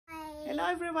Hello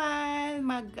everyone!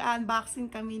 Mag-unboxing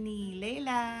kami ni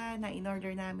Leila na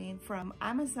in-order namin from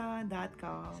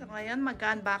Amazon.com. So ngayon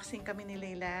mag-unboxing kami ni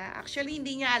Leila. Actually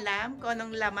hindi niya alam kung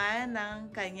anong laman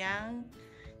ng kanyang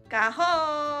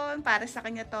kahon. Para sa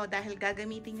kanya to dahil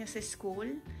gagamitin niya sa school.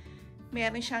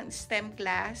 Meron siyang STEM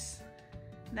class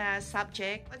na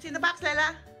subject. What's in the box,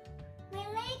 Leila? My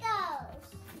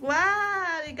Legos!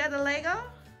 Wow! You got a Lego?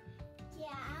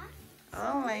 Yeah.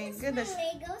 Oh my goodness.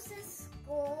 My Legos in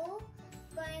school,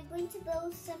 but I'm going to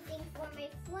build something for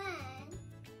my friend.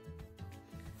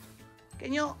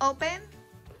 Can you open?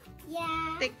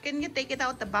 Yeah. Can you take it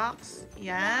out the box?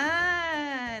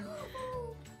 Yan!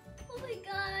 Oh my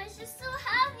gosh, it's so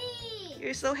heavy!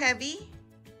 You're so heavy?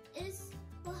 It's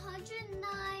 109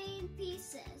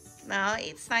 pieces. No,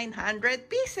 it's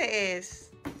 900 pieces.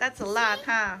 That's a lot,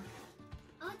 huh?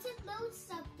 I want to build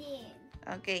something.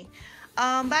 Okay.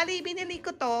 Bali, binili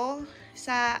ko to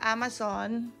sa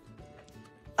Amazon.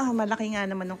 Oh, malaki nga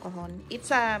naman ng kahon. It's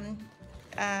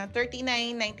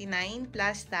 $39.99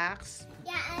 plus tax.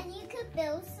 Yeah, and you could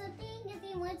build something if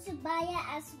you want to buy it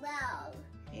as well.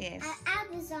 Yes. At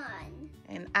Amazon.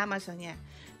 And Amazon, yeah.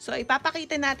 So,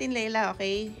 ipapakita natin, Leila,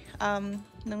 okay?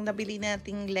 Nung nabili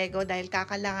nating Lego dahil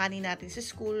kakalanganin natin sa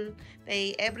school.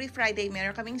 Every Friday,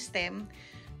 meron kaming STEM.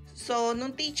 So,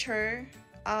 nung teacher,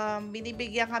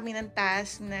 binibigyan kami ng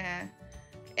task na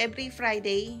every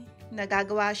Friday,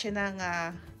 nagagawa siya ng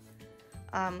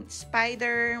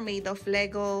spider made of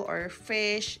Lego or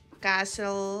fish,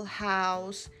 castle,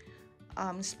 house,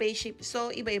 spaceship.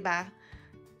 So, iba-iba.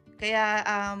 Kaya,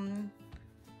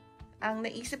 ang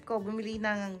naisip ko, bumili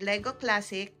ng Lego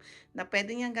Classic na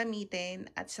pwede niyang gamitin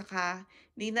at saka,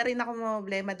 hindi na rin ako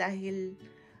problema dahil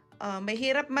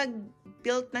mahirap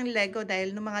mag-build ng Lego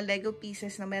dahil ng mga Lego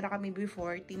pieces na meron kami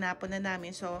before, tinapon na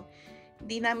namin. So,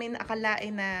 hindi namin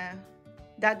akalain na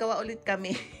gagawa ulit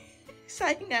kami.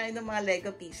 Sayang nga ng mga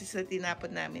Lego pieces na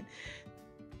tinapon namin.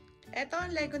 Ito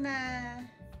ang Lego na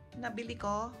nabili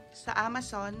ko sa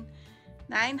Amazon.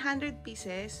 900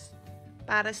 pieces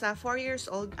para sa 4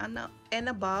 years old and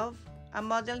above.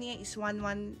 Ang model niya is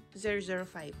 11005.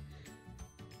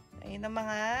 Ayun ang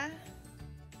mga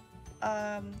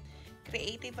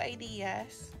creative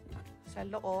ideas sa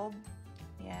loob.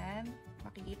 Yan.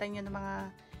 Makikita nyo ng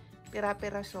mga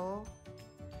pira-piraso.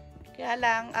 Kaya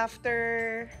lang,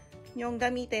 after nyong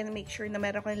gamitin, make sure na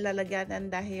meron kang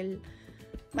lalagyanan dahil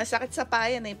masakit sa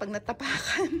payan pag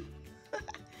natapakan.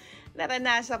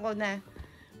 Naranasan ko na.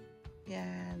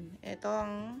 Yan. Ito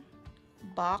ang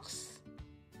box.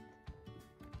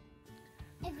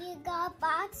 If you got a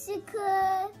box, you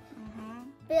could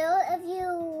build if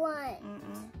you want.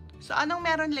 So, anong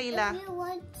meron, Leila? If you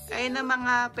want to. Kaya na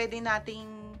mga pwede nating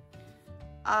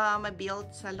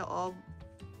ma-build sa loob.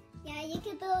 Yeah, you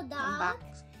could build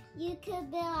dogs. You could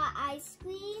build ice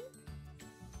cream.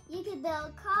 You could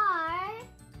build a car.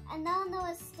 And I don't know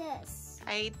what's this.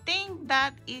 I think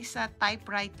that is a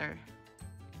typewriter.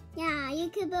 Yeah, you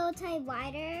could build a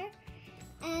typewriter.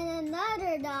 And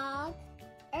another dog.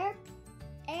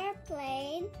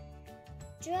 Airplane.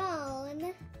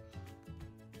 Drone.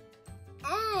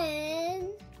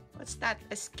 And what's that?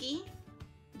 A ski?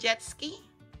 Jet ski?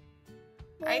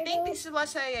 I think this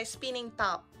was a spinning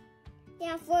top.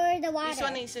 Yeah, for the water. This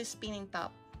one is a spinning top.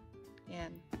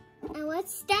 Yan. And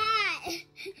what's that?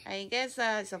 I guess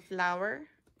it's a flower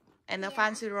and a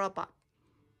fancy robot.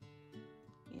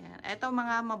 Yan. Ito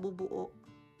mga mabubuo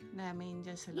namin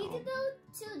dyan sa loob. You could build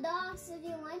 2 dogs if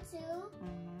you want to.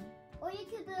 Or you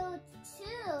could build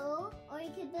 2. Or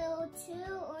you could build 2.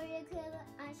 Or you could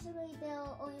actually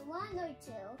build only 1 or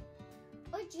 2.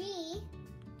 Or 3.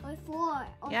 Or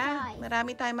 4. Or 5.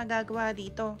 Marami tayong magagawa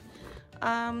dito.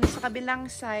 Sa kabilang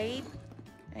side,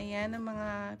 ayan ang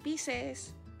mga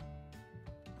pieces.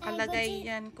 Nakalagay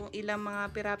yan kung ilang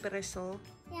mga pira-piraso.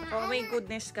 Yeah, oh my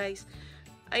goodness, guys.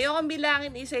 Ayokong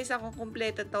bilangin isa-isa kung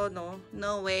kumpleto to, no?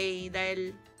 No way.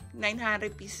 Dahil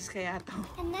 900 pieces kaya to.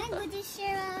 And then I'm going to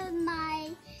share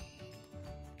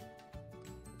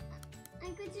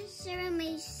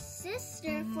my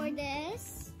sister for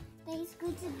this. That is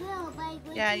good to build.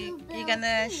 Yeah, you're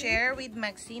gonna share with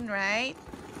Maxine, right?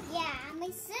 Yeah, my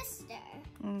sister.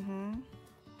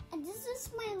 And this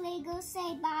is my Lego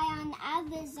I buy on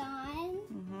Amazon.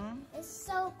 It's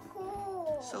so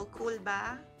cool. So cool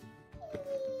ba?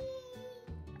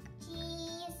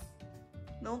 Cheese.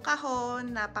 Nung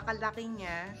kahon, napakalaki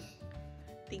niya.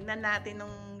 Tingnan natin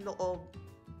nung loob.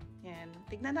 Yan.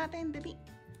 Tingnan natin, dali.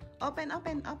 Open,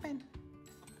 open, open.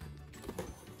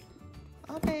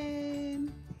 Open.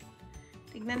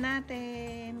 Tignan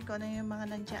natin kung ano yung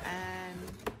mga nandiyan.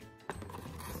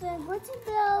 So I'm going to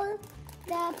build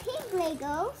the pink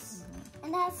Legos.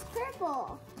 And that's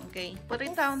purple. Okay, put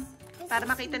it down. Para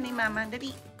makita ni Mama.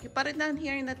 Dali, you put it down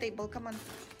here in the table. Come on.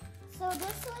 So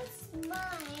this one's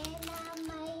mine.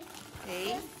 My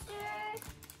sister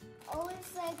always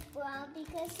likes brown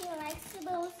because she likes to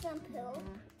build some poop.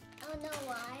 I don't know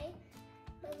why,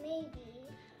 but maybe.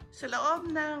 Sa loob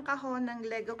ng kahon ng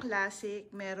Lego Classic,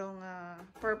 merong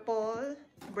purple,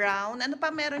 brown. Ano pa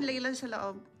meron, Leila, sa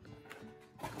loob?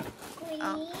 Green.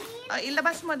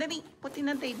 Ilabas mo, dali.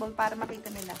 Putin ng table para makita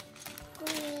nila.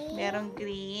 Green. Merong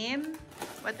green.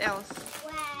 What else?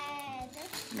 Red.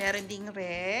 Meron ding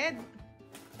red.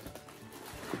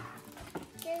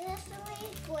 There's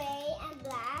actually gray and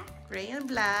black. Gray and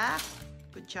black.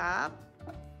 Good job.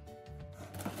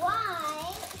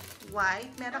 White.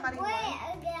 White. Meron ka rin Gray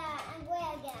white. again. And gray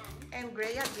again. And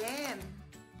gray again.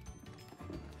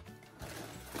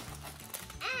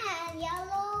 And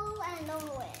yellow and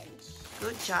orange.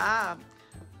 Good job.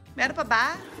 Meron pa ba?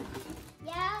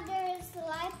 Yeah, there's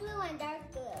light blue and dark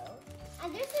blue. And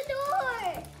there's a door.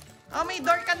 Oh, may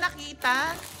door ka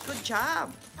nakita. Good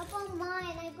job. Up on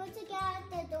mine. I'm going to get at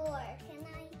the door. Can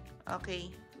I?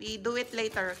 Okay. We do it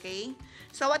later, okay?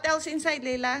 So, what else inside,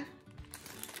 Leila?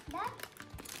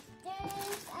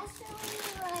 There's actually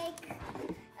like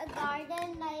a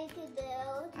garden that you could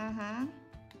build.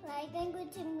 Like I'm going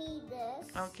to need this.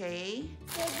 Okay.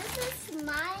 So this is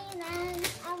mine and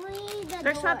I need the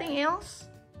There's door. nothing else?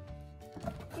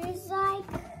 There's like...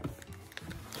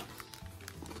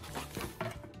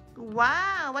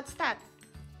 Wow, what's that?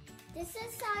 This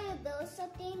is how you build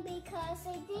something because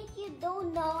I think you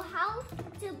don't know how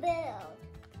to build.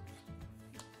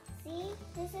 See,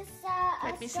 this is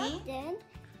Let me see. instruction.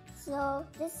 So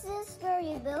this is where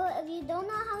you build. If you don't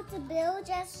know how to build,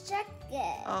 just check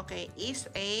it. Okay, it's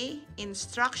a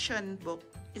instruction book.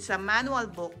 It's a manual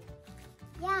book.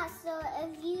 Yeah, so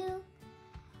if you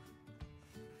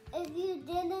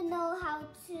didn't know how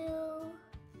to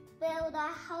build a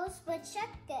house, but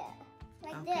check it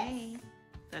like Okay, this.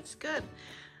 that's good.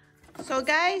 So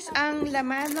guys, ang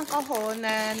laman ng kahon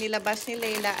na nilabas ni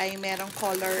Leila ay merong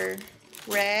color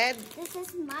red, This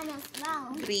is mine as well.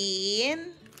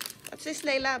 green, what's this,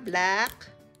 Leila? Black.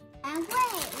 And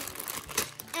gray.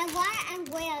 And white and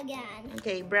gray again.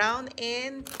 Okay, brown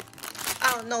and...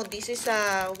 Oh, no, this is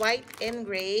white and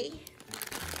gray.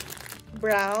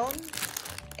 Brown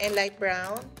and light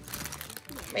brown.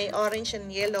 May orange and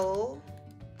yellow.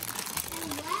 And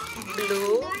red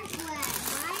Blue. and dark red,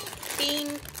 right? Pink,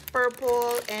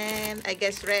 purple, and I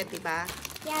guess red, diba?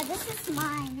 Yeah, this is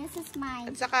mine. This is mine.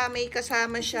 At saka may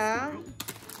kasama siyang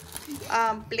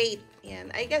plate.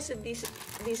 Yan. I guess this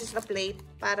is the plate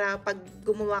para pag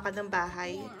gumawa ka ng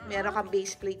bahay, meron kang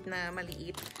base plate na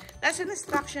maliit. That's an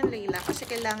instruction, Leila, kasi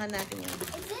kailangan natin yun.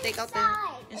 It's Take out the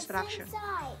inside. instruction. It's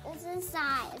inside. It's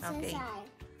inside. It's Okay. inside.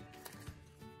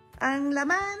 Ang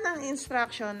laman ng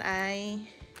instruction ay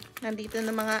nandito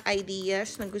ng mga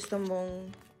ideas na gusto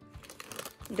mong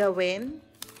gawin.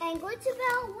 I'm going to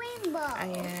build a rainbow.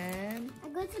 Ayan.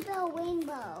 I'm going to build a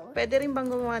rainbow. Pwede rin bang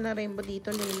gumawa ng rainbow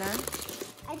dito, Leila?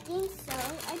 I think so.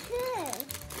 I could.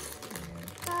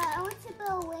 But I want to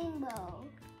build a rainbow.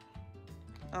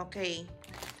 Okay.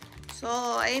 So,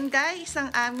 ayun guys, ang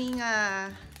aming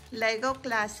Lego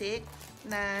Classic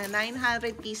na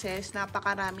 900 pieces.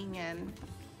 Napakarami niyan.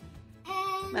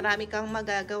 And Marami kang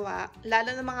magagawa.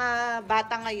 Lalo na mga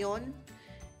bata ngayon,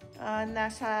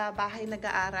 nasa bahay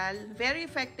nag-aaral. Very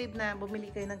effective na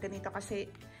bumili kayo ng ganito kasi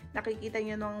nakikita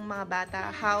nyo ng mga bata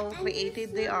how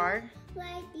creative they are.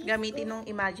 like these Gamitin ng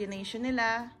imagination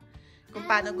nila kung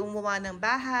paano gumawa ng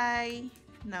bahay,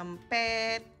 ng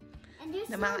pet, and there's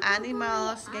ng no mga googly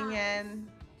animals, eyes. ganyan.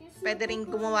 There's no Pwede rin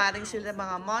googly gumawa rin eyes. sila ng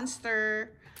mga monster.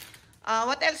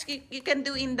 What else you can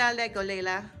do in the Lego,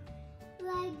 Leila?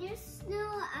 Like there's no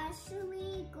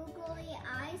actually googly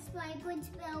eyes, but I'm going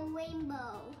to build a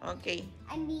rainbow. Okay.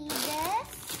 I need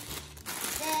this.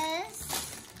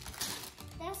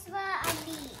 That's what I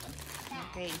need. That.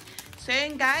 Okay. So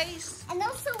yun guys, And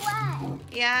also what?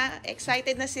 yeah,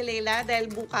 excited na si Leila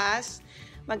dahil bukas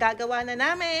magagawa na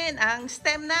namin ang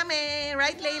STEM namin.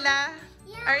 Right, Leila?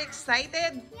 Yeah. Are you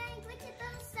excited? Yeah, I'm going to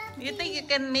build something. You think you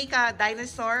can make a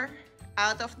dinosaur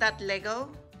out of that Lego?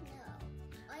 No.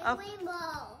 Oh. A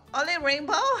rainbow. Only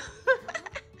rainbow?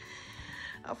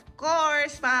 Of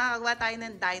course, makakagawa tayo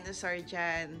ng dinosaur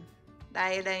dyan.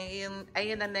 Dahil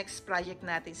ayun ang next project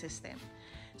natin system.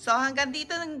 So, hanggang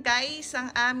dito lang guys ang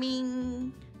aming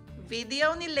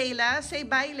video ni Leila. Say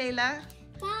bye, Leila.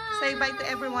 Bye. Say bye to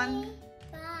everyone.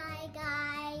 Bye,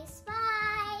 guys.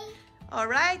 Bye.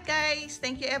 Alright guys,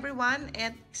 thank you everyone.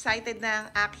 And excited na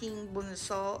ang aking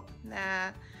bunso na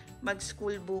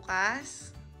mag-school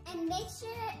bukas. And make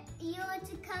sure you want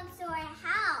to come to our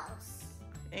house.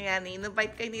 Ayan,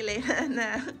 in-invite kayo ni Leila na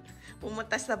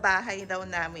pumunta sa bahay daw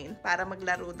namin para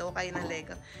maglaro daw kayo ng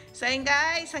Lego. So, ayun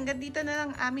guys, hanggang dito na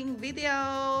lang aming video.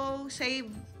 Say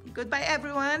goodbye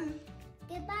everyone.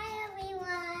 Goodbye,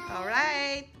 everyone.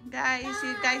 Alright, guys. Bye. See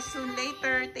you guys soon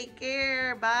later. Take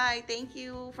care. Bye. Thank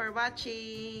you for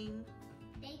watching.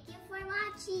 Thank you for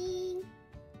watching.